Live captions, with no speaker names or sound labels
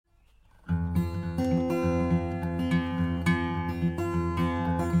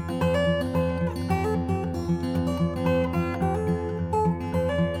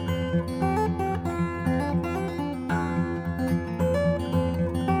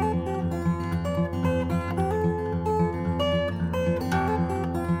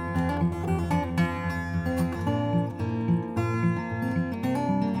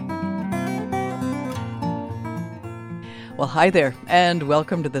Well, hi there, and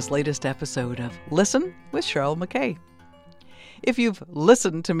welcome to this latest episode of Listen with Cheryl McKay. If you've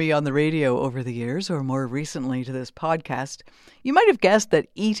listened to me on the radio over the years, or more recently to this podcast, you might have guessed that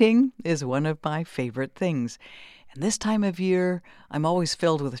eating is one of my favorite things. And this time of year, I'm always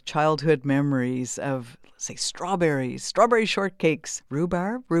filled with childhood memories of, say, strawberries, strawberry shortcakes,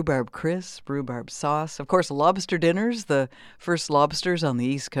 rhubarb crisp, rhubarb sauce. Of course, lobster dinners. The first lobsters on the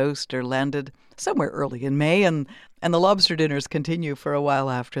East Coast are landed somewhere early in May, and the lobster dinners continue for a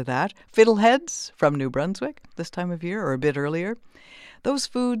while after that. Fiddleheads from New Brunswick this time of year, or a bit earlier. Those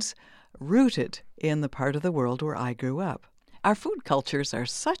foods rooted in the part of the world where I grew up. Our food cultures are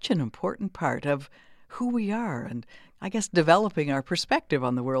such an important part of who we are, and I guess developing our perspective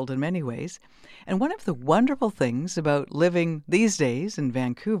on the world in many ways. And one of the wonderful things about living these days in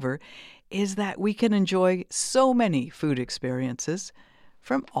Vancouver is that we can enjoy so many food experiences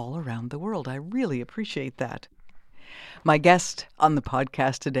from all around the world. I really appreciate that. My guest on the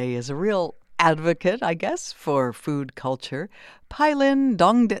podcast today is a real advocate, I guess, for food culture. Pailin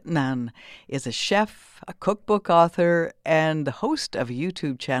Dongditnan is a chef, a cookbook author, and the host of a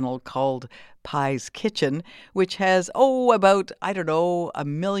YouTube channel called Pai's Kitchen, which has, about,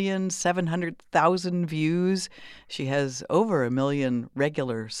 1,700,000 views. She has over 1 million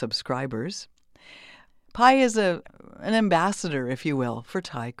regular subscribers. Pai is an ambassador, if you will, for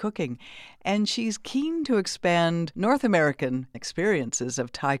Thai cooking, and she's keen to expand North American experiences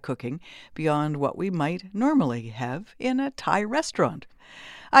of Thai cooking beyond what we might normally have in a Thai restaurant.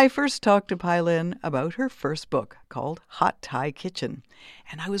 I first talked to Pailin about her first book called Hot Thai Kitchen,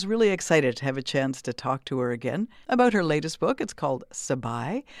 and I was really excited to have a chance to talk to her again about her latest book. It's called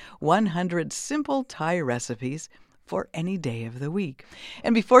Sabai, 100 Simple Thai Recipes for any day of the week.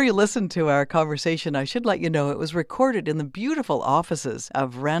 And before you listen to our conversation, I should let you know it was recorded in the beautiful offices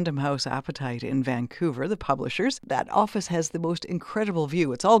of Random House Appetite in Vancouver, the publishers. That office has the most incredible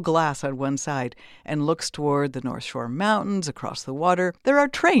view. It's all glass on one side and looks toward the North Shore Mountains, across the water. There are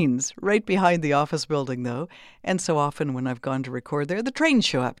trains right behind the office building, though, and so often when I've gone to record there, the trains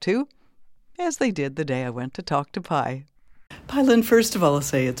show up too, as they did the day I went to talk to Pai. Pailin, first of all, I'll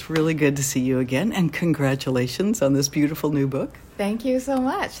say it's really good to see you again, and congratulations on this beautiful new book. Thank you so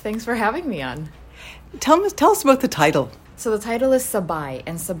much. Thanks for having me on. Tell us about the title. So the title is Sabai,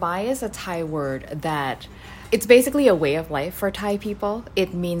 and Sabai is a Thai word that it's basically a way of life for Thai people.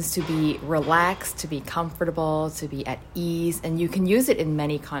 It means to be relaxed, to be comfortable, to be at ease, and you can use it in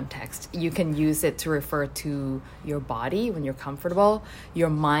many contexts. You can use it to refer to your body when you're comfortable, your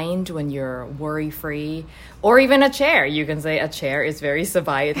mind when you're worry-free, or even a chair. You can say a chair is very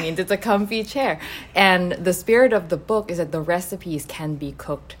Sabai. It means it's a comfy chair. And the spirit of the book is that the recipes can be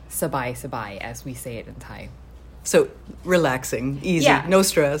cooked Sabai, as we say it in Thai. So relaxing, easy, Yeah. No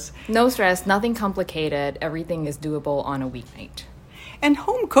stress. No stress, nothing complicated. Everything is doable on a weeknight. And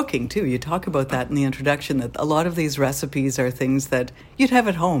home cooking, too. You talk about that in the introduction, that a lot of these recipes are things that you'd have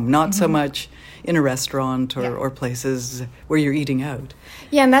at home, not so much in a restaurant or places where you're eating out.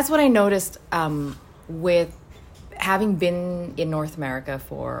 Yeah, and that's what I noticed with having been in North America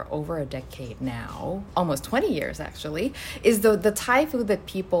for over a decade now, almost 20 years actually, is the Thai food that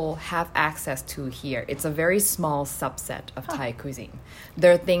people have access to here. It's a very small subset of Thai cuisine.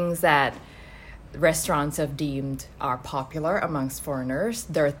 There are things that restaurants have deemed are popular amongst foreigners.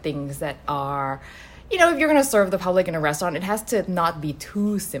 There are things that are, if you're going to serve the public in a restaurant, it has to not be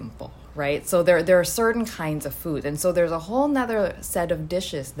too simple, right? So there are certain kinds of food. And so there's a whole nother set of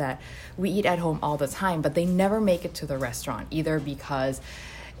dishes that we eat at home all the time, but they never make it to the restaurant, either because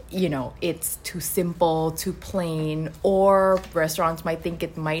it's too simple, too plain, or restaurants might think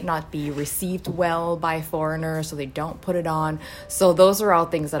it might not be received well by foreigners, so they don't put it on. So those are all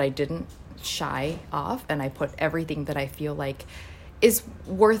things that I didn't shy off, and I put everything that I feel like is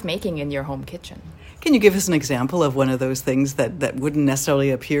worth making in your home kitchen. Can you give us an example of one of those things that wouldn't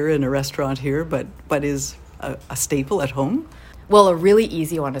necessarily appear in a restaurant here, but is a staple at home? Well, a really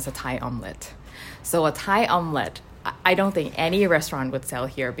easy one is a Thai omelet. So a Thai omelet, I don't think any restaurant would sell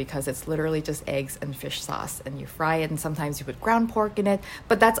here because it's literally just eggs and fish sauce, and you fry it, and sometimes you put ground pork in it,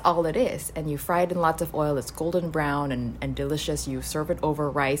 but that's all it is. And you fry it in lots of oil. It's golden brown and delicious. You serve it over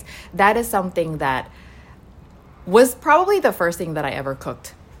rice. That is something that was probably the first thing that I ever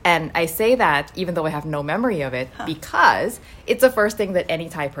cooked. And I say that even though I have no memory of it, because it's the first thing that any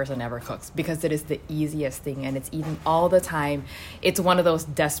Thai person ever cooks, because it is the easiest thing and it's eaten all the time. It's one of those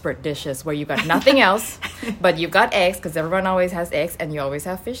desperate dishes where you've got nothing else, but you've got eggs, because everyone always has eggs, and you always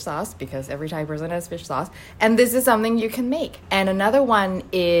have fish sauce because every Thai person has fish sauce. And this is something you can make. And another one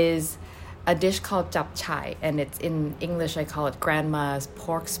is a dish called japchae, and it's in English I call it grandma's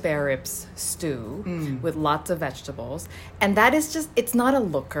pork spare ribs stew with lots of vegetables. And that is just, it's not a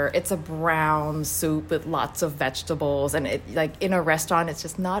looker, it's a brown soup with lots of vegetables, and it, like in a restaurant, it's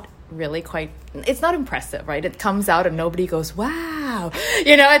just not really quite, it's not impressive, right? It comes out and nobody goes, wow,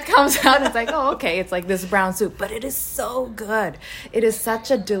 it comes out and it's like, oh, okay, it's like this brown soup, but it is so good. It is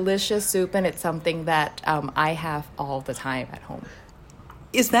such a delicious soup, and it's something that I have all the time at home.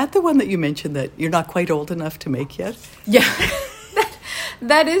 Is that the one that you mentioned that you're not quite old enough to make yet? Yeah,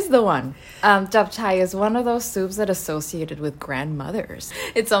 that is the one. Japchae is one of those soups that associated with grandmothers.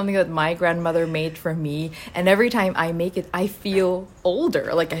 It's something that my grandmother made for me, and every time I make it, I feel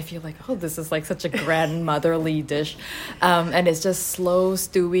older. Like I feel like, oh, this is like such a grandmotherly dish, and it's just slow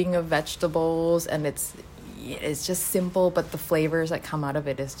stewing of vegetables, and it's just simple, but the flavors that come out of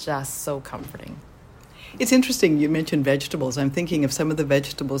it is just so comforting. It's interesting you mentioned vegetables. I'm thinking of some of the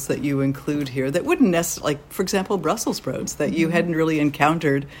vegetables that you include here that wouldn't necessarily, like, for example, Brussels sprouts that you hadn't really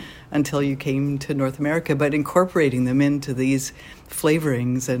encountered until you came to North America, but incorporating them into these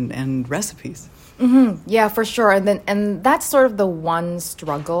flavorings and recipes. Mm-hmm. Yeah, for sure. And that's sort of the one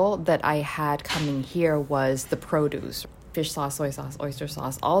struggle that I had coming here was the produce. Fish sauce, soy sauce, oyster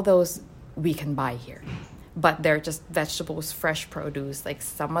sauce, all those we can buy here. But they're just vegetables, fresh produce, like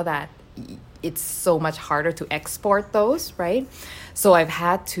some of that, it's so much harder to export those, right? So I've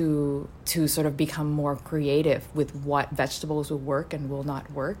had to sort of become more creative with what vegetables will work and will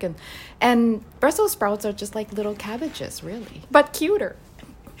not work. And Brussels sprouts are just like little cabbages, really, but cuter.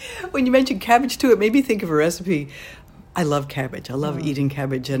 When you mentioned cabbage too, it made me think of a recipe. I love cabbage. I love eating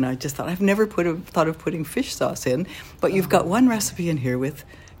cabbage, and I just thought I've never thought of putting fish sauce in, but you've got one recipe in here with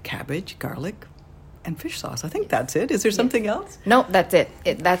cabbage, garlic, and fish sauce. I think that's it. Is there something else? No, that's it.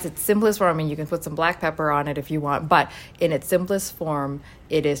 That's its simplest form. I mean, you can put some black pepper on it if you want, but in its simplest form,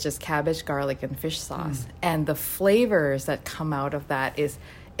 it is just cabbage, garlic, and fish sauce. And the flavors that come out of that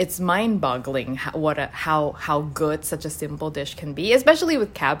it's mind-boggling how good such a simple dish can be, especially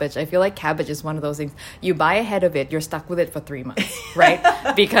with cabbage. I feel like cabbage is one of those things you buy ahead of it, you're stuck with it for 3 months,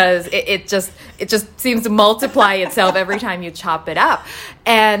 right? Because it just seems to multiply itself every time you chop it up.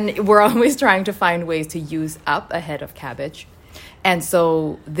 And we're always trying to find ways to use up a head of cabbage. And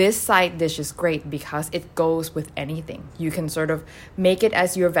so this side dish is great because it goes with anything. You can sort of make it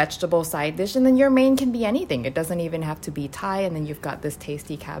as your vegetable side dish, and then your main can be anything. It doesn't even have to be Thai, and then you've got this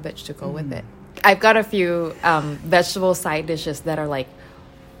tasty cabbage to go with it. I've got a few vegetable side dishes that are like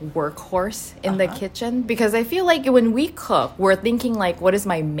workhorse in the kitchen, because I feel like when we cook, we're thinking like, what is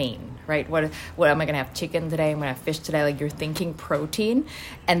my main, right? What am I going to have chicken today? I'm going to have fish today. Like you're thinking protein.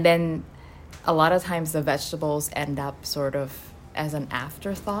 And then a lot of times the vegetables end up sort of as an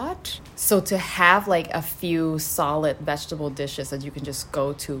afterthought. So to have like a few solid vegetable dishes that you can just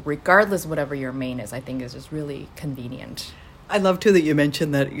go to regardless whatever your main is, I think is just really convenient. I love too that you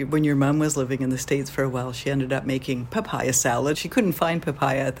mentioned that when your mom was living in the States for a while, she ended up making papaya salad. She couldn't find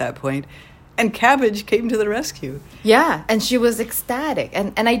papaya at that point, and cabbage came to the rescue. Yeah, and she was ecstatic.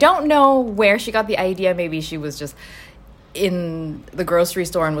 And I don't know where she got the idea. Maybe she was just in the grocery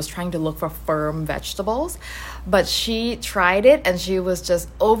store and was trying to look for firm vegetables, but she tried it and she was just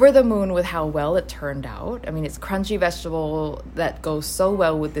over the moon with how well it turned out. I mean, it's crunchy vegetable that goes so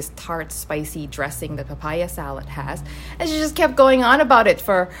well with this tart, spicy dressing that papaya salad has, and she just kept going on about it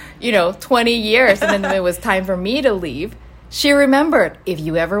for 20 years. And then when it was time for me to leave, she remembered, if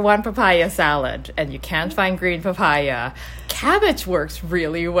you ever want papaya salad and you can't find green papaya, cabbage works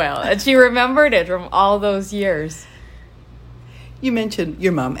really well. And she remembered it from all those years. You mentioned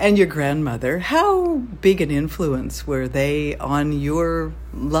your mom and your grandmother. How big an influence were they on your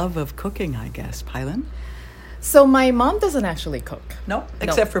love of cooking, I guess, Pailin? So my mom doesn't actually cook. No?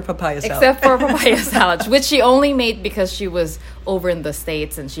 Except for papaya salad. Except for papaya salad, which she only made because she was over in the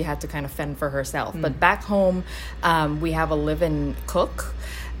States and she had to kind of fend for herself. But back home, we have a live-in cook,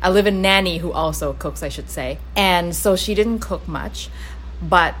 a live-in nanny who also cooks, I should say. And so she didn't cook much,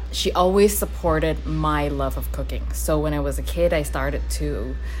 but she always supported my love of cooking. So when I was a kid, I started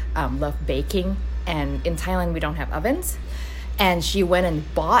to love baking. And in Thailand, we don't have ovens. And she went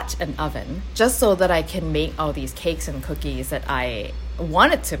and bought an oven just so that I can make all these cakes and cookies that I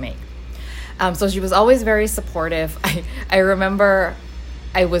wanted to make. So she was always very supportive. I remember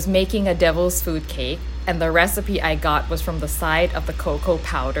I was making a devil's food cake, and the recipe I got was from the side of the cocoa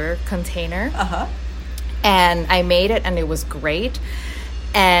powder container. And I made it, and it was great.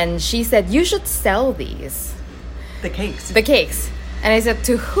 And she said, you should sell these. The cakes. The cakes. And I said,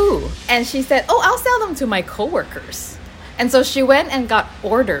 to who? And she said, oh, I'll sell them to my coworkers. And so she went and got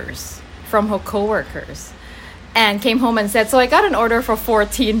orders from her coworkers. and came home and said, so I got an order for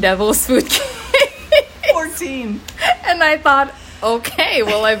 14 devil's food cakes. 14. And I thought, okay,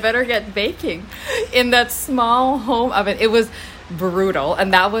 well, I better get baking in that small home oven. It was brutal.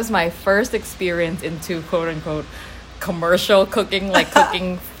 And that was my first experience into quote unquote commercial cooking, like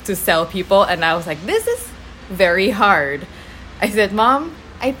cooking to sell people. And I was like, this is very hard. I said, Mom,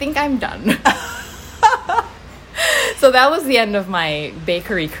 I think I'm done. So that was the end of my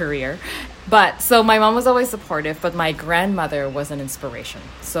bakery career. But so my mom was always supportive, but my grandmother was an inspiration.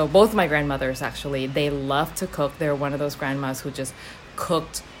 So both my grandmothers, actually, they loved to cook. They're one of those grandmas who just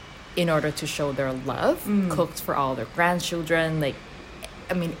cooked in order to show their love, cooked for all their grandchildren. Like,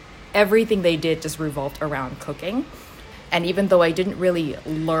 I mean, everything they did just revolved around cooking. And even though I didn't really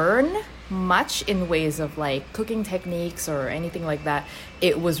learn much in ways of like cooking techniques or anything like that,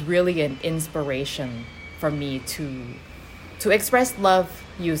 it was really an inspiration for me to express love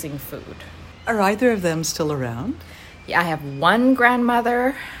using food. Are either of them still around? Yeah, I have one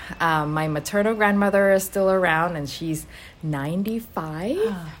grandmother. My maternal grandmother is still around, and she's 95.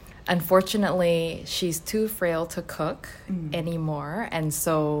 Unfortunately, she's too frail to cook anymore, and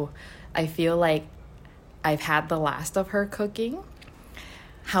so I feel like I've had the last of her cooking.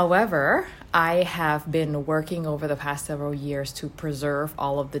 However, I have been working over the past several years to preserve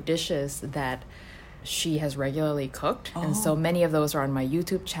all of the dishes that she has regularly cooked. And so many of those are on my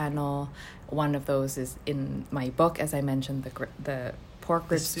YouTube channel. One of those is in my book, as I mentioned, the pork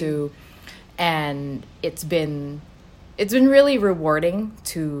rib stew. And it's been really rewarding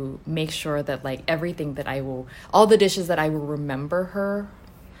to make sure that like everything that all the dishes that I will remember her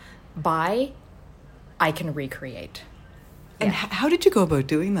by, I can recreate. And how did you go about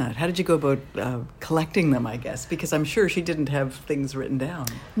doing that? How did you go about collecting them, I guess? Because I'm sure she didn't have things written down.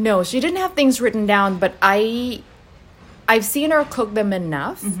 No, she didn't have things written down, but I've seen her cook them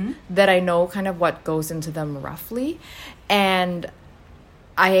enough that I know kind of what goes into them roughly. And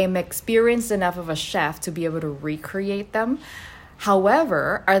I am experienced enough of a chef to be able to recreate them.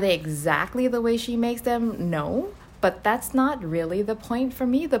 However, are they exactly the way she makes them? No. But that's not really the point for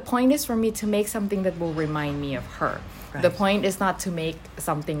me. The point is for me to make something that will remind me of her. Right. The point is not to make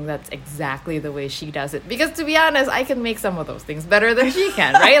something that's exactly the way she does it. Because to be honest, I can make some of those things better than she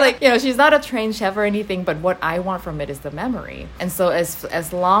can, right? Like, you know, she's not a trained chef or anything, but what I want from it is the memory. And so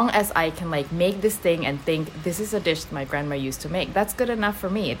as long as I can like make this thing and think this is a dish my grandma used to make, that's good enough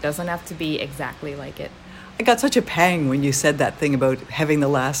for me. It doesn't have to be exactly like it. I got such a pang when you said that thing about having the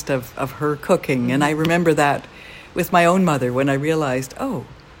last of her cooking. And I remember that with my own mother when I realized,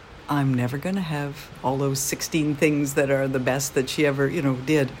 I'm never going to have all those 16 things that are the best that she ever,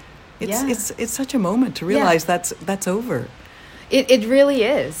 did. It's such a moment to realize that's over. It really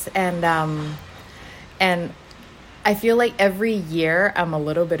is. And I feel like every year I'm a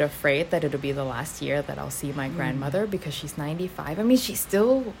little bit afraid that it'll be the last year that I'll see my grandmother because she's 95. I mean, she's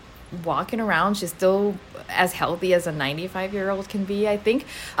still walking around. She's still as healthy as a 95-year-old can be, I think.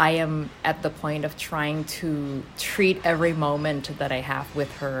 I am at the point of trying to treat every moment that I have with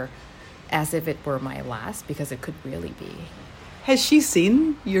her as if it were my last, because it could really be. Has she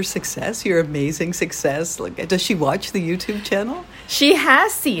seen your success, your amazing success? Like, does she watch the YouTube channel? She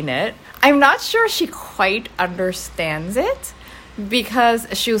has seen it. I'm not sure she quite understands it, because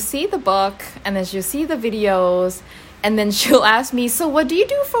she'll see the book and then she'll see the videos and then she'll ask me, so what do you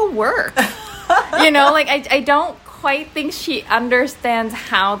do for work? I don't quite think she understands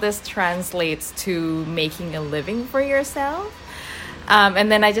how this translates to making a living for yourself.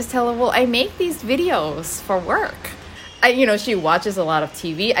 And then I just tell her, well, I make these videos for work. She watches a lot of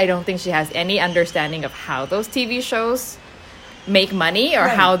TV. I don't think she has any understanding of how those TV shows make money or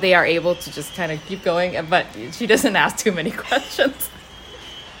how they are able to just kind of keep going. But she doesn't ask too many questions.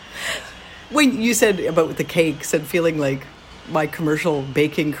 When you said about the cakes and feeling like my commercial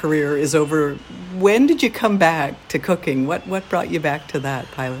baking career is over, when did you come back to cooking? What brought you back to that,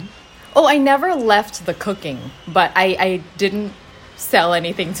 Pailin? Oh, I never left the cooking, but I didn't sell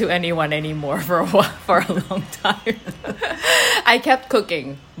anything to anyone anymore for a long time. I kept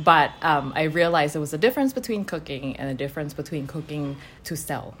cooking, but I realized there was a difference between cooking and a difference between cooking to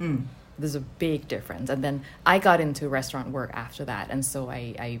sell. There's a big difference. And then I got into restaurant work after that, and so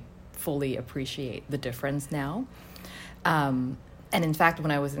I fully appreciate the difference now. And in fact,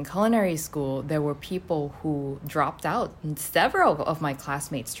 when I was in culinary school, there were people who dropped out. And several of my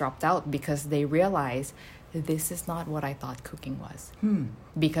classmates dropped out because they realized this is not what I thought cooking was.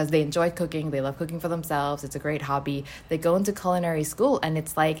 Because they enjoy cooking, they love cooking for themselves, it's a great hobby. They go into culinary school and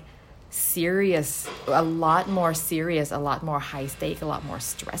it's like serious, a lot more high stake, a lot more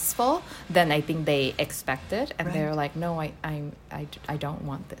stressful than I think they expected. And they're like, no, I don't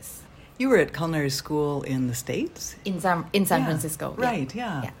want this. You were at culinary school in the States? In San Francisco. Right,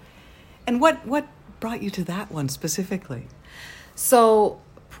 yeah. And what brought you to that one specifically? So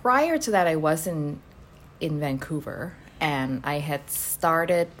prior to that, I was in Vancouver, and I had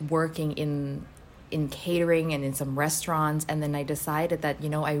started working in catering and in some restaurants, and then I decided that,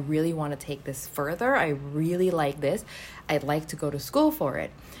 I really want to take this further. I really like this. I'd like to go to school for it.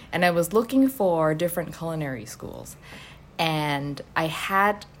 And I was looking for different culinary schools, and I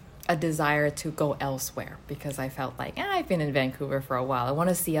had a desire to go elsewhere because I felt like, I've been in Vancouver for a while. I want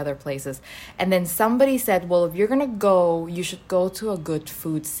to see other places. And then somebody said, well, if you're going to go, you should go to a good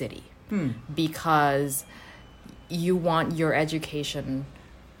food city because you want your education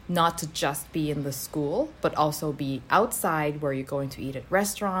not to just be in the school, but also be outside where you're going to eat at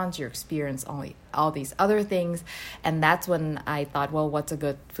restaurants, you experience all these other things. And that's when I thought, well, what's a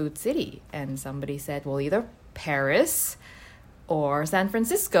good food city? And somebody said, well, either Paris or San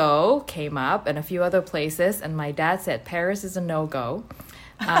Francisco came up, and a few other places. And my dad said Paris is a no-go.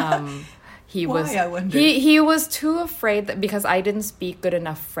 Why, I wonder? He was too afraid that because I didn't speak good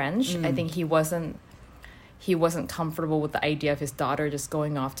enough French. I think he wasn't comfortable with the idea of his daughter just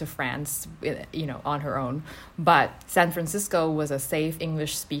going off to France, on her own. But San Francisco was a safe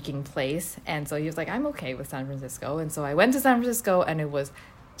English-speaking place. And so he was like, I'm okay with San Francisco. And so I went to San Francisco, and it was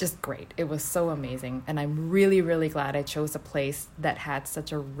just great. It was so amazing. And I'm really, really glad I chose a place that had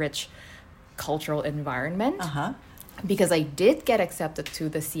such a rich cultural environment. Because I did get accepted to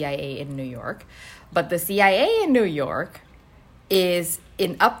the CIA in New York. But the CIA in New York is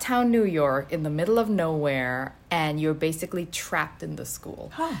in uptown New York, in the middle of nowhere, and you're basically trapped in the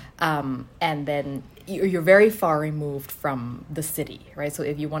school. And then you're very far removed from the city, right? So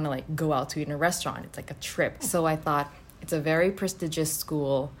if you want to go out to eat in a restaurant, it's like a trip. So I thought, it's a very prestigious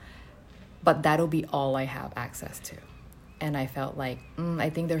school, but that'll be all I have access to. And I felt like, I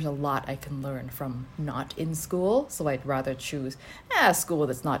think there's a lot I can learn from not in school. So I'd rather choose a school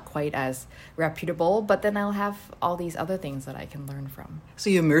that's not quite as reputable, but then I'll have all these other things that I can learn from. So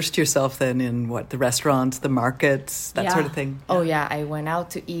you immersed yourself then in the restaurants, the markets, that sort of thing? Oh, yeah. I went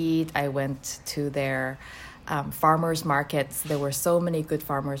out to eat. I went to their farmers markets. There were so many good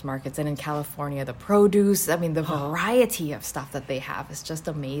farmers markets. And in California, the produce, the variety of stuff that they have is just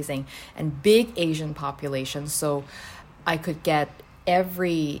amazing. And big Asian population. So I could get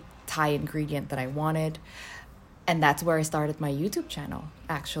every Thai ingredient that I wanted. And that's where I started my YouTube channel,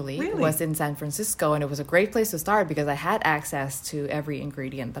 actually. Really? It was in San Francisco, and it was a great place to start because I had access to every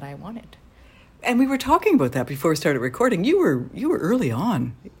ingredient that I wanted. And we were talking about that before we started recording. You were early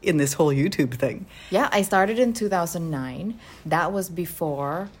on in this whole YouTube thing. Yeah, I started in 2009. That was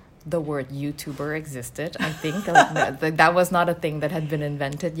before the word YouTuber existed, I think. That was not a thing that had been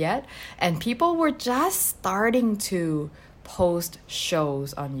invented yet. And people were just starting to post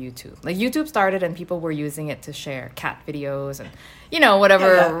shows on YouTube. YouTube started and people were using it to share cat videos and,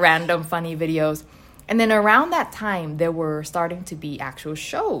 whatever random funny videos. And then around that time, there were starting to be actual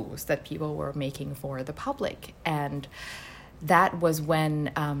shows that people were making for the public. And that was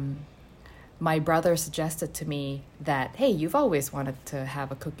when my brother suggested to me that, hey, you've always wanted to have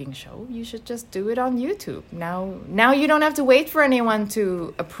a cooking show. You should just do it on YouTube. Now you don't have to wait for anyone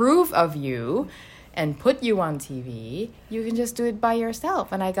to approve of you and put you on TV. You can just do it by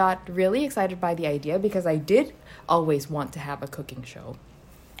yourself. And I got really excited by the idea because I did always want to have a cooking show.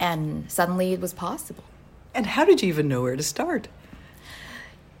 And suddenly it was possible. And how did you even know where to start?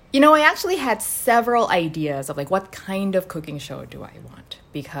 I actually had several ideas of what kind of cooking show do I want?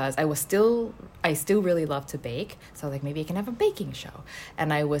 Because I still really love to bake. So maybe I can have a baking show.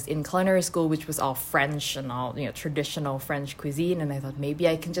 And I was in culinary school, which was all French and all, traditional French cuisine. And I thought maybe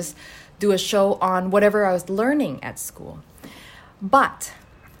I can just do a show on whatever I was learning at school. But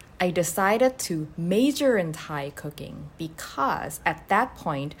I decided to major in Thai cooking because at that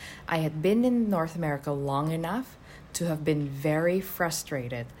point I had been in North America long enough to have been very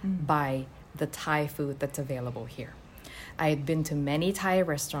frustrated by the Thai food that's available here. I had been to many Thai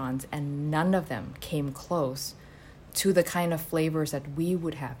restaurants and none of them came close to the kind of flavors that we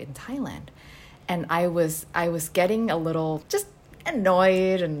would have in Thailand. And I was getting a little just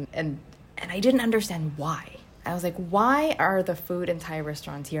annoyed and I didn't understand why. I was like, why are the food in Thai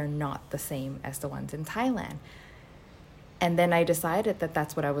restaurants here not the same as the ones in Thailand? And then I decided that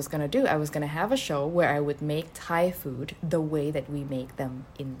that's what I was going to do. I was going to have a show where I would make Thai food the way that we make them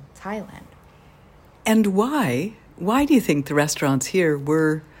in Thailand. And why? Why do you think the restaurants here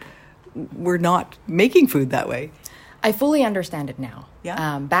were not making food that way? I fully understand it now.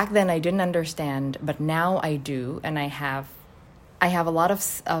 Yeah. Back then I didn't understand, but now I do, and I have a lot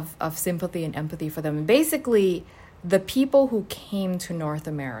of sympathy and empathy for them. And basically, the people who came to North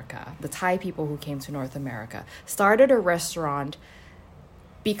America, the Thai people who came to North America, started a restaurant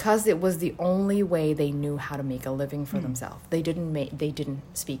because it was the only way they knew how to make a living for themselves. They didn't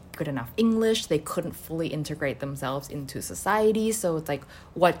speak good enough English. They couldn't fully integrate themselves into society. So it's like,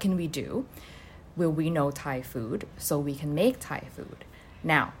 what can we do? Well, we know Thai food, so we can make Thai food.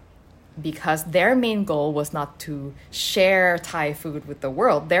 Now, because their main goal was not to share Thai food with the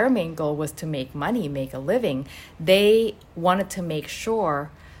world, their main goal was to make money, make a living. They wanted to make sure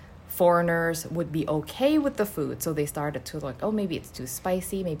foreigners would be okay with the food. So they started to like, oh, maybe it's too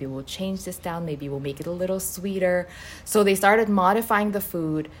spicy. Maybe we'll change this down. Maybe we'll make it a little sweeter. So they started modifying the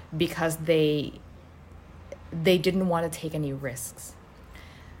food because they didn't want to take any risks.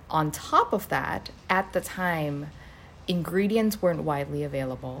 On top of that, at the time, ingredients weren't widely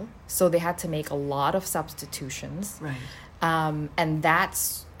available. So they had to make a lot of substitutions. Right. And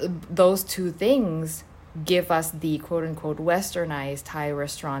those two things give us the quote-unquote westernized Thai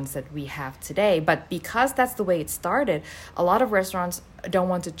restaurants that we have today. But because that's the way it started, a lot of restaurants don't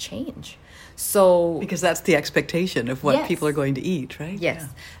want to change. So because that's the expectation of what people are going to eat, right? Yes,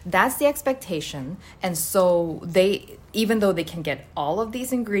 that's the expectation. And so they, even though they can get all of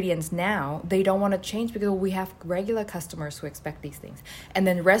these ingredients now, they don't want to change because we have regular customers who expect these things. And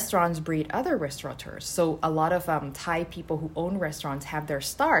then restaurants breed other restaurateurs. So a lot of Thai people who own restaurants have their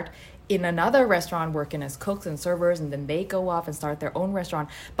start in another restaurant working as cooks and servers, and then they go off and start their own restaurant.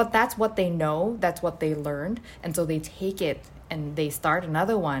 But that's what they know, that's what they learned. And so they take it and they start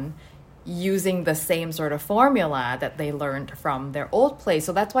another one using the same sort of formula that they learned from their old place.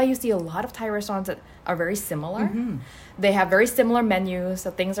 So that's why you see a lot of Thai restaurants that are very similar. Mm-hmm. They have very similar menus.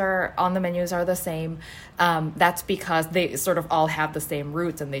 The things are on the menus are the same. That's because they sort of all have the same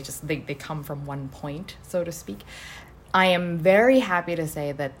roots, and they come from one point, so to speak. I am very happy to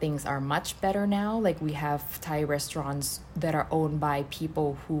say that things are much better now. Like, we have Thai restaurants that are owned by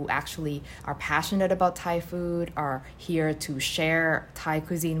people who actually are passionate about Thai food, are here to share Thai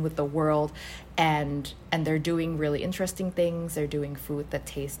cuisine with the world, and they're doing really interesting things. They're doing food that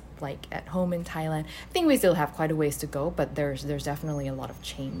tastes like at home in Thailand. I think we still have quite a ways to go, but there's definitely a lot of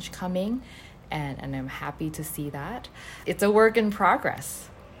change coming, and I'm happy to see that. It's a work in progress.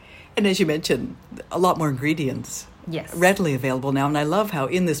 And as you mentioned, a lot more ingredients. Yes. Readily available now. And I love how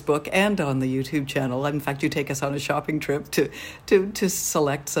in this book and on the YouTube channel, in fact, you take us on a shopping trip to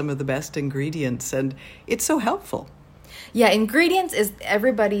select some of the best ingredients. And it's so helpful. Yeah, ingredients is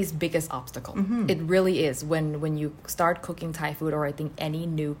everybody's biggest obstacle. Mm-hmm. It really is. When you start cooking Thai food, or I think any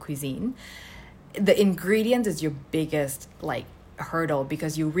new cuisine, the ingredients is your biggest hurdle,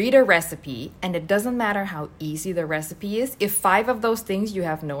 because you read a recipe and it doesn't matter how easy the recipe is. If 5 of those things you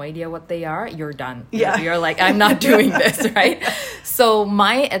have no idea what they are, you're done. Yeah. You're like, I'm not doing this, right? So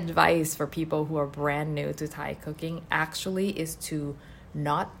my advice for people who are brand new to Thai cooking actually is to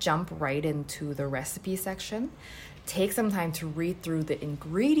not jump right into the recipe section. Take some time to read through the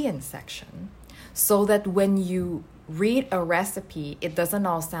ingredient section, so that when you read a recipe, it doesn't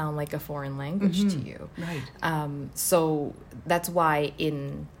all sound like a foreign language to you. Right. So that's why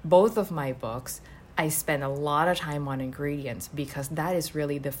in both of my books, I spend a lot of time on ingredients, because that is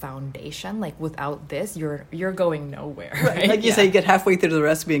really the foundation. Like, without this, you're going nowhere. Right? Like you say, you get halfway through the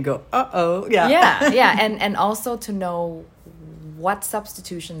recipe and go, uh-oh. Yeah. And also to know what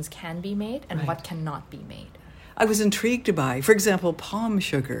substitutions can be made and what cannot be made. I was intrigued by, for example, palm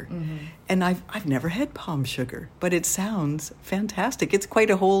sugar. Mm-hmm. And I've never had palm sugar, but it sounds fantastic. It's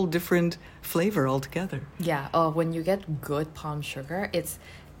quite a whole different flavor altogether. Yeah. When you get good palm sugar,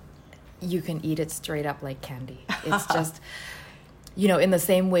 you can eat it straight up like candy. It's just, in the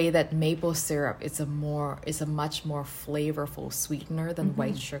same way that maple syrup is a much more flavorful sweetener than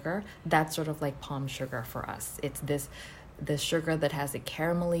white sugar. That's sort of like palm sugar for us. It's this sugar that has a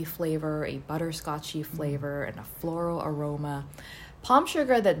caramelly flavor, a butterscotchy flavor, and a floral aroma. Palm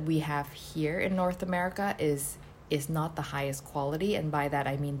sugar that we have here in North America is not the highest quality, and by that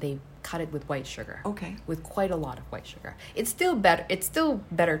I mean they cut it with white sugar. Okay. With quite a lot of white sugar. It's still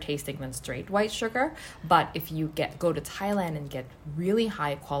better tasting than straight white sugar, but if you go to Thailand and get really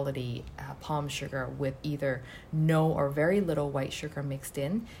high quality palm sugar with either no or very little white sugar mixed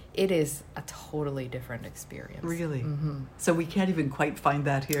in, it is a totally different experience. Really? Mm-hmm. So we can't even quite find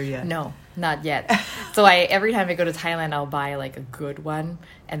that here yet? No, not yet. So every time I go to Thailand, I'll buy a good one,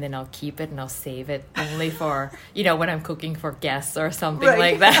 and then I'll keep it and I'll save it only for, when I'm cooking for guests or something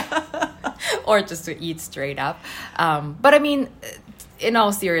like that. Or just to eat straight up. But I mean, in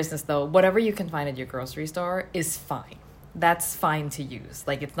all seriousness though, whatever you can find at your grocery store is fine. That's fine to use.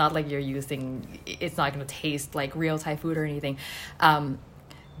 Like, it's not like it's not going to taste like real Thai food or anything.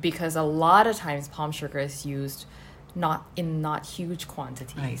 Because a lot of times palm sugar is used not huge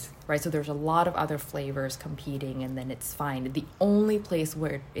quantities, right? So there's a lot of other flavors competing, and then it's fine. The only place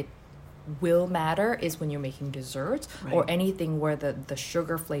where it will matter is when you're making desserts or anything where the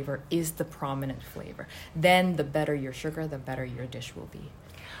sugar flavor is the prominent flavor. Then the better your sugar, the better your dish will be.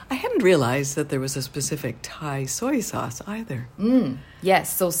 I hadn't realized that there was a specific Thai soy sauce either.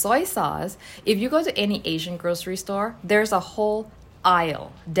 Yes, so soy sauce, if you go to any Asian grocery store, there's a whole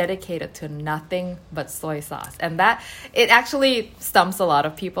aisle dedicated to nothing but soy sauce. And that, it actually stumps a lot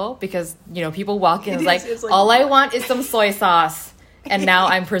of people because, people walk in and it's like, all I want is some soy sauce. And now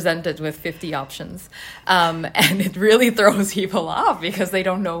I'm presented with 50 options. And it really throws people off because they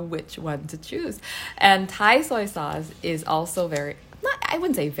don't know which one to choose. And Thai soy sauce is also I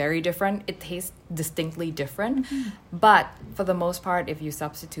wouldn't say very different. It tastes distinctly different. But for the most part, if you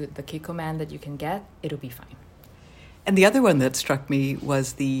substitute the kikkoman that you can get, it'll be fine. And the other one that struck me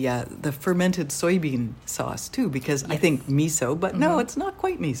was the fermented soybean sauce too, because I think miso, but no, it's not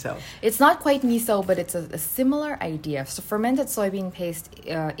quite miso. It's not quite miso, but it's a similar idea. So fermented soybean paste,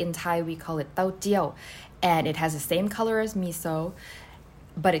 in Thai we call it tau jiao, and it has the same color as miso,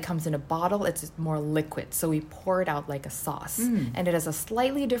 but it comes in a bottle. It's more liquid, so we pour it out like a sauce, and it has a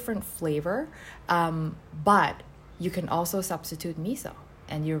slightly different flavor, but you can also substitute miso,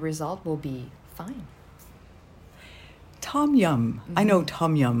 and your result will be fine. Tom yum. I know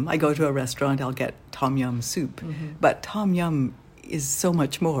tom yum. I go to a restaurant, I'll get tom yum soup. But tom yum is so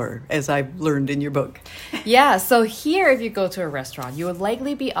much more, as I've learned in your book. Yeah, so here, if you go to a restaurant, you would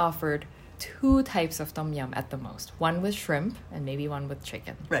likely be offered 2 types of tom yum at the most. One with shrimp and maybe one with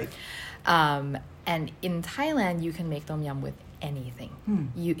chicken. Right. And in Thailand, you can make tom yum with anything.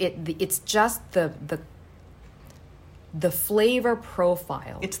 It's just the flavor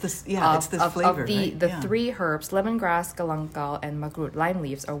profile. It's the flavor, the 3 herbs, lemongrass, galangal, and magrut lime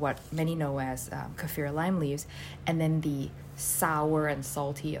leaves are what many know as kaffir lime leaves, and then the sour and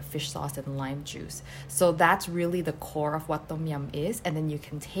salty of fish sauce and lime juice. So that's really the core of what tom yum is, and then you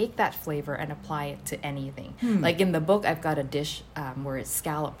can take that flavor and apply it to anything. Like in the book, I've got a dish where it's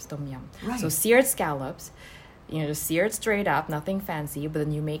scallops tom yum. So seared scallops, just sear it straight up, nothing fancy, but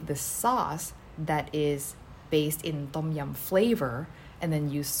then you make this sauce that is based in tom yum flavor, and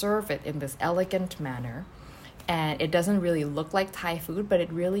then you serve it in this elegant manner, and it doesn't really look like Thai food, but it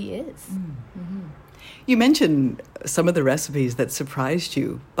really is. You mentioned some of the recipes that surprised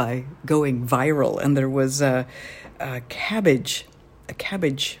you by going viral, and there was a cabbage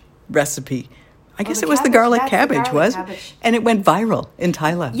recipe. I guess it was the garlic cabbage, and it went viral in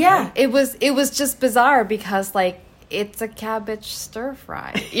Thailand. Yeah, right? It was just bizarre because it's a cabbage stir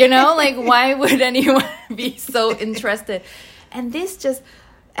fry, why would anyone be so interested? And this just,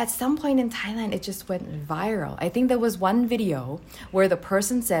 at some point in Thailand, it just went viral. I think there was one video where the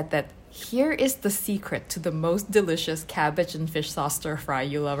person said that here is the secret to the most delicious cabbage and fish sauce stir fry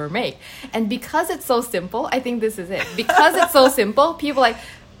you'll ever make. And because it's so simple, I think this is it. Because it's so simple, people are like,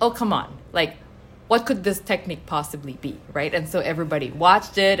 oh, come on. What could this technique possibly be, right? And so everybody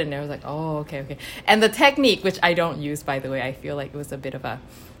watched it, and they was like, oh, okay. And the technique, which I don't use, by the way, I feel like it was a bit of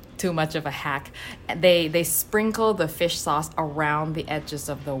too much of a hack. They sprinkle the fish sauce around the edges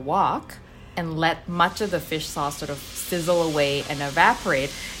of the wok and let much of the fish sauce sort of sizzle away and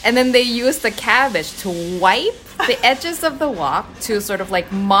evaporate. And then they use the cabbage to wipe the edges of the wok to sort of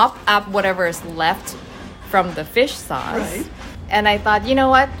mop up whatever is left from the fish sauce. Right. And I thought, you know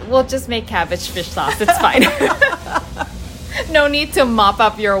what? We'll just make cabbage fish sauce. It's fine. No need to mop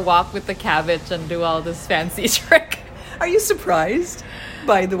up your wok with the cabbage and do all this fancy trick. Are you surprised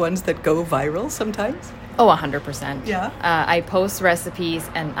by the ones that go viral sometimes? Oh, 100%. Yeah. I post recipes,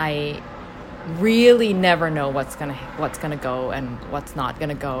 and I really never know what's gonna go and what's not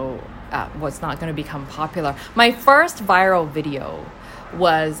gonna go, what's not gonna become popular. My first viral video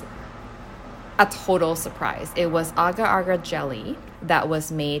was a total surprise. It was agar-agar jelly that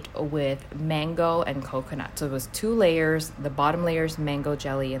was made with mango and coconut. So it was 2 layers. The bottom layer is mango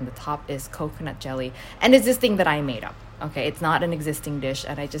jelly and the top is coconut jelly. And it's this thing that I made up. Okay, it's not an existing dish,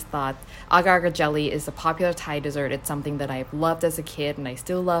 and I just thought agar-agar jelly is a popular Thai dessert. It's something that I've loved as a kid and I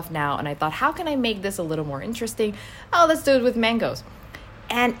still love now. And I thought, how can I make this a little more interesting? Oh, let's do it with mangoes.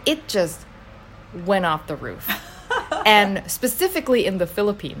 And it just went off the roof. And specifically in the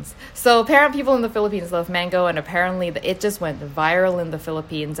Philippines. So apparently people in the Philippines love mango, and apparently it just went viral in the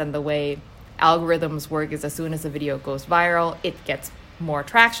Philippines. And the way algorithms work is as soon as a video goes viral, it gets more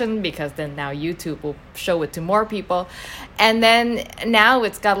traction, because then now YouTube will show it to more people. And then now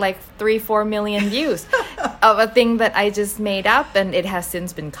it's got 3-4 million views of a thing that I just made up, and it has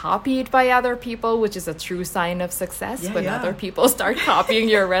since been copied by other people, which is a true sign of success when other people start copying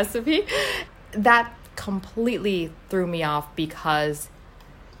your recipe. That completely threw me off because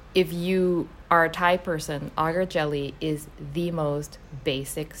if you are a Thai person, agar jelly is the most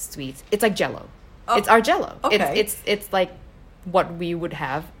basic sweets. It's like Jello. Oh, it's our Jello. Okay. It's like what we would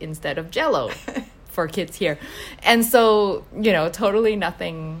have instead of Jello for kids here. And so, totally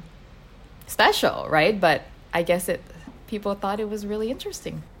nothing special, right? But I guess people thought it was really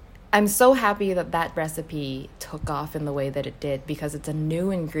interesting. I'm so happy that recipe took off in the way that it did because it's a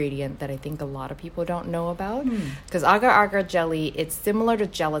new ingredient that I think a lot of people don't know about. Because agar jelly, it's similar to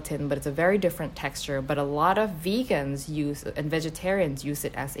gelatin, but it's a very different texture. But a lot of vegans and vegetarians use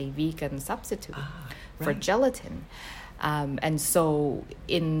it as a vegan substitute for gelatin. And so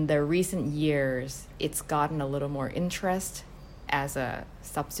in the recent years, it's gotten a little more interest as a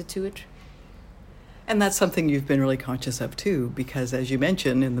substitute. And that's something you've been really conscious of too, because as you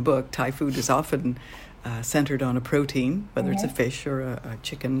mentioned in the book, Thai food is often centered on a protein, whether it's a fish or a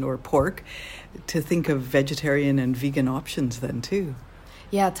chicken or pork, to think of vegetarian and vegan options then too.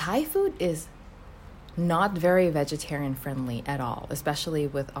 Yeah, Thai food is not very vegetarian friendly at all, especially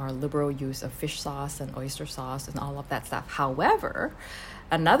with our liberal use of fish sauce and oyster sauce and all of that stuff. However,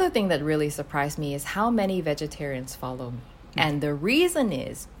 another thing that really surprised me is how many vegetarians follow me. And the reason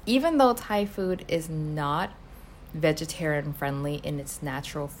is, even though Thai food is not vegetarian friendly in its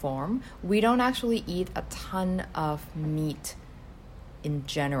natural form, we don't actually eat a ton of meat in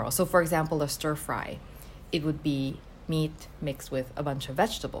general. So for example, a stir fry, it would be meat mixed with a bunch of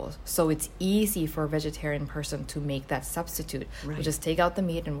vegetables. So it's easy for a vegetarian person to make that substitute. Right. We'll just take out the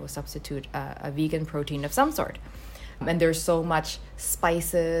meat and we'll substitute a vegan protein of some sort. And there's so much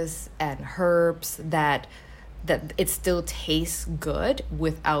spices and herbs that it still tastes good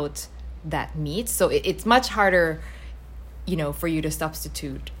without that meat. So it's much harder, for you to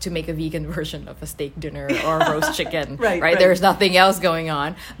substitute to make a vegan version of a steak dinner or a roast chicken, right? There's nothing else going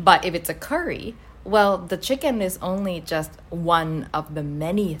on. But if it's a curry, well, the chicken is only just one of the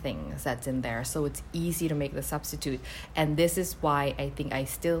many things that's in there. So it's easy to make the substitute. And this is why I think I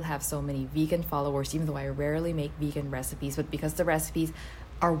still have so many vegan followers, even though I rarely make vegan recipes, but because the recipes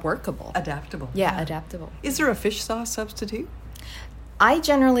are workable. Adaptable. Yeah, adaptable. Is there a fish sauce substitute? I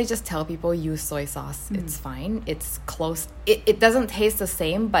generally just tell people use soy sauce. It's fine. It's close. It doesn't taste the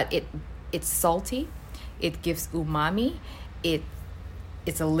same, but it's salty. It gives umami.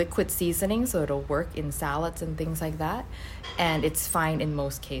 It's a liquid seasoning, so it'll work in salads and things like that. And it's fine in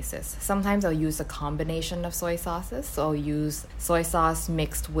most cases. Sometimes I'll use a combination of soy sauces. So I'll use soy sauce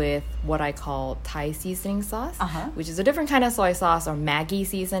mixed with what I call Thai seasoning sauce, which is a different kind of soy sauce, or Maggi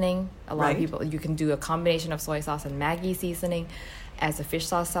seasoning. A lot of people, you can do a combination of soy sauce and Maggi seasoning as a fish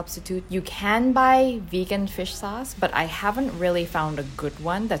sauce substitute. You can buy vegan fish sauce, but I haven't really found a good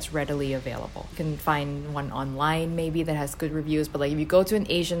one that's readily available. You can find one online maybe that has good reviews, but like if you go to an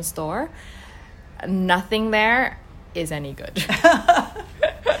Asian store, nothing there is any good.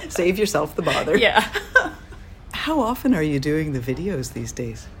 Save yourself the bother. Yeah. How often are you doing the videos these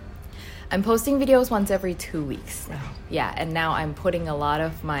days? I'm posting videos once every 2 weeks. Wow. Yeah, and now I'm putting a lot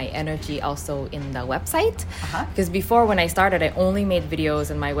of my energy also in the website. Because before, when I started, I only made videos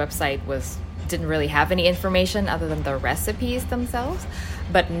and my website didn't really have any information other than the recipes themselves.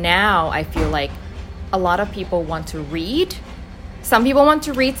 But now I feel like a lot of people want to read. Some people want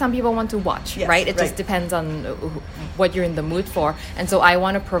to read, some people want to watch, right? It just depends on what you're in the mood for. And so I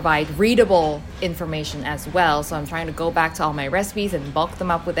want to provide readable information as well. So I'm trying to go back to all my recipes and bulk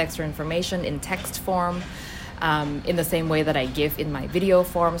them up with extra information in text form, in the same way that I give in my video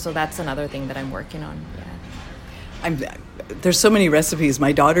form. So that's another thing that I'm working on. Yeah. There's so many recipes.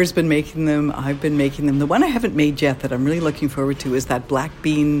 My daughter's been making them. I've been making them. The one I haven't made yet that I'm really looking forward to is that black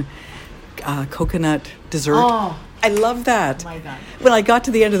bean coconut dessert. Oh, I love that. Oh my God. When I got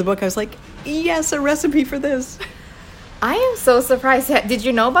to the end of the book, I was like, yes, a recipe for this. I am so surprised. Did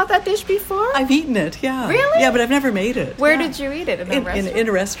you know about that dish before? I've eaten it, yeah. Really? Yeah, but I've never made it. Where did you eat it? In a restaurant? In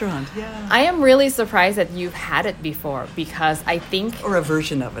a restaurant, yeah. I am really surprised that you've had it before, because I think... Or a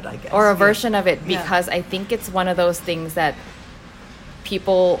version of it, I guess. Or a version of it, because I think it's one of those things that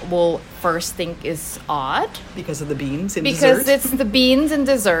people will first think is odd. Because of the beans in dessert? Because dessert? it's the beans in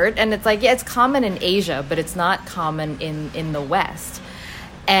dessert, and it's like, yeah, it's common in Asia, but it's not common in the West.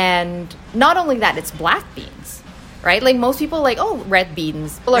 And not only that, it's black beans, right? Like most people like, oh, red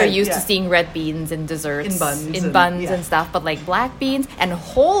beans. People are used to seeing red beans in desserts. In buns and stuff, but like black beans and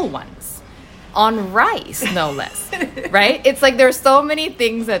whole ones. on rice, no less, right? It's like there's so many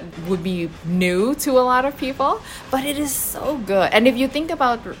things that would be new to a lot of people, but it is so good. And if you think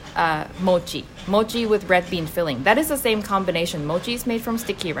about mochi with red bean filling, that is the same combination. Mochi is made from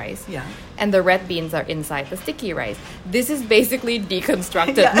sticky rice, and the red beans are inside the sticky rice. This is basically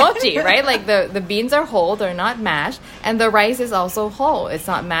deconstructed mochi, right? Like the beans are whole, they're not mashed, and the rice is also whole. It's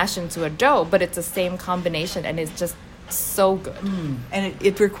not mashed into a dough, but it's the same combination, and it's just so good. And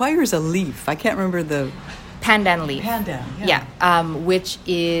it requires a leaf. I can't remember the... Pandan leaf. Pandan, which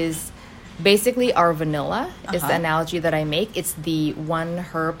is basically our vanilla, is the analogy that I make. It's the one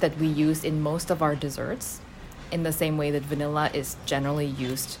herb that we use in most of our desserts, in the same way that vanilla is generally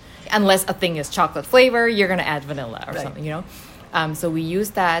used. Unless a thing is chocolate flavor, you're going to add vanilla or something, you know? So we use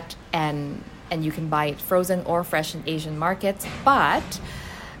that, and you can buy it frozen or fresh in Asian markets. But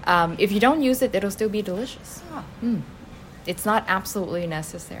if you don't use it, it'll still be delicious. It's not absolutely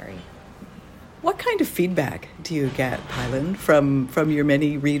necessary. What kind of feedback do you get, Pailin, from your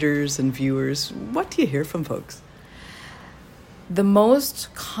many readers and viewers? What do you hear from folks? The most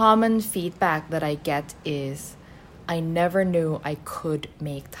common feedback that I get is, I never knew I could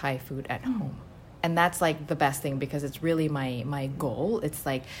make Thai food at home. And that's like the best thing, because it's really my goal. It's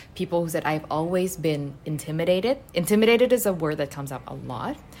like people who said, I've always been intimidated. Intimidated is a word that comes up a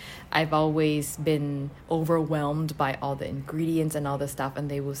lot. I've always been overwhelmed by all the ingredients and all the stuff. And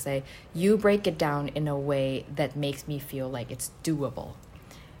they will say, you break it down in a way that makes me feel like it's doable.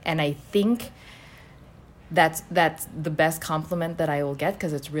 And I think that's the best compliment that I will get,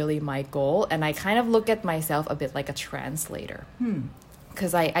 because it's really my goal. And I kind of look at myself a bit like a translator.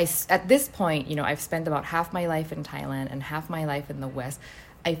 Because I at this point, you know, I've spent about half my life in Thailand and half my life in the West.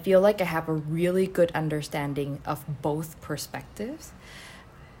 I feel like I have a really good understanding of both perspectives,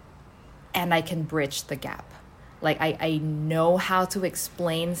 and I can bridge the gap. Like I know how to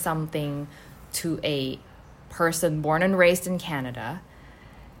explain something to a person born and raised in Canada.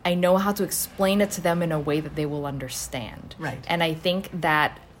 I know how to explain it to them in a way that they will understand. Right. And I think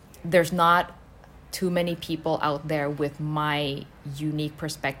that there's not too many people out there with my unique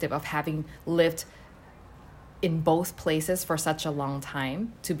perspective of having lived in both places for such a long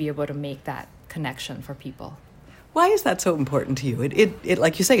time to be able to make that connection for people. Why is that so important to you? It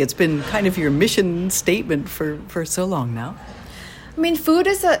like you say, it's been kind of your mission statement for so long now. I mean, food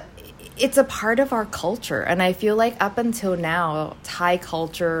is it's a part of our culture. And I feel like up until now, Thai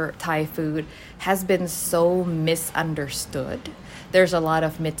culture, Thai food has been so misunderstood. There's a lot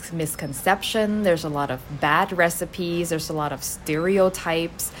of misconception. There's a lot of bad recipes. There's a lot of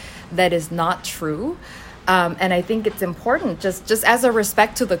stereotypes that is not true. And I think it's important, just as a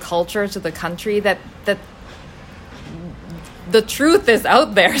respect to the culture, to the country, that the truth is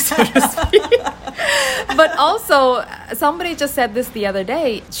out there, so to speak. But also, somebody just said this the other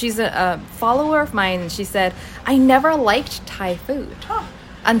day. She's a follower of mine. She said, I never liked Thai food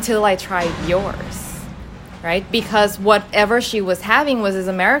until I tried yours. Right? Because whatever she was having was this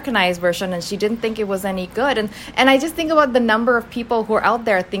Americanized version, and she didn't think it was any good. And I just think about the number of people who are out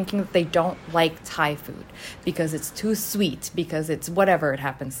there thinking that they don't like Thai food because it's too sweet, because it's whatever it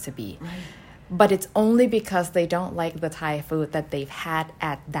happens to be. Right. But it's only because they don't like the Thai food that they've had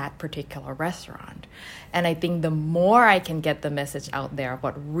at that particular restaurant. And I think the more I can get the message out there of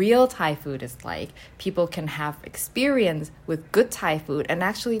what real Thai food is like, people can have experience with good Thai food and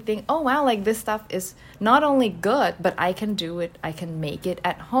actually think, oh wow, like this stuff is not only good, but I can do it, I can make it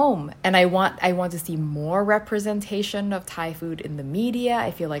at home. And I want to see more representation of Thai food in the media.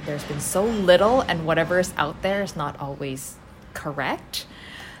 I feel like there's been so little, and whatever is out there is not always correct.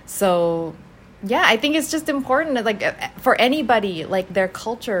 So yeah, I think it's just important, like for anybody, like their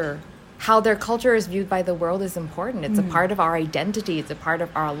culture, how their culture is viewed by the world is important. It's a part of our identity. It's a part of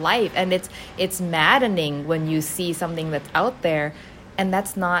our life. And it's maddening when you see something that's out there and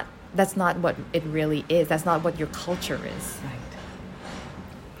that's not what it really is. That's not what your culture is.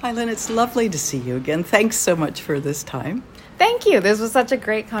 Right. Pailin, it's lovely to see you again. Thanks so much for this time. Thank you. This was such a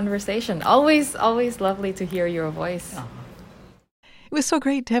great conversation. Always lovely to hear your voice. Oh. It was so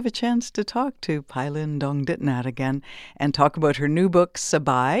great to have a chance to talk to Pailin Dongditnat again and talk about her new book,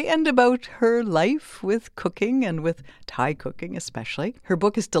 Sabai, and about her life with cooking and with Thai cooking especially. Her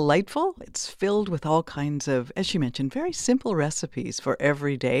book is delightful. It's filled with all kinds of, as she mentioned, very simple recipes for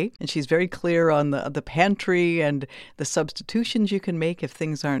every day. And she's very clear on the pantry and the substitutions you can make if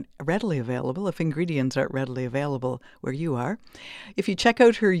things aren't readily available, if ingredients aren't readily available where you are. If you check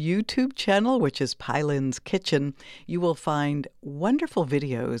out her YouTube channel, which is Pailin's Kitchen, you will find wonderful wonderful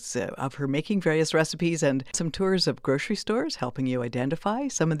videos of her making various recipes and some tours of grocery stores, helping you identify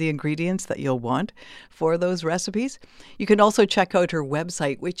some of the ingredients that you'll want for those recipes. You can also check out her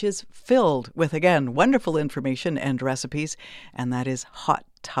website, which is filled with, again, wonderful information and recipes, and that is Hot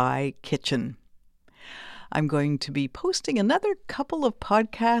Thai Kitchen. I'm going to be posting another couple of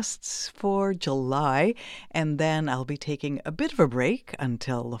podcasts for July, and then I'll be taking a bit of a break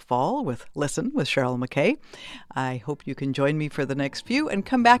until the fall with Listen with Cheryl McKay. I hope you can join me for the next few and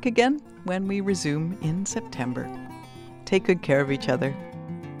come back again when we resume in September. Take good care of each other.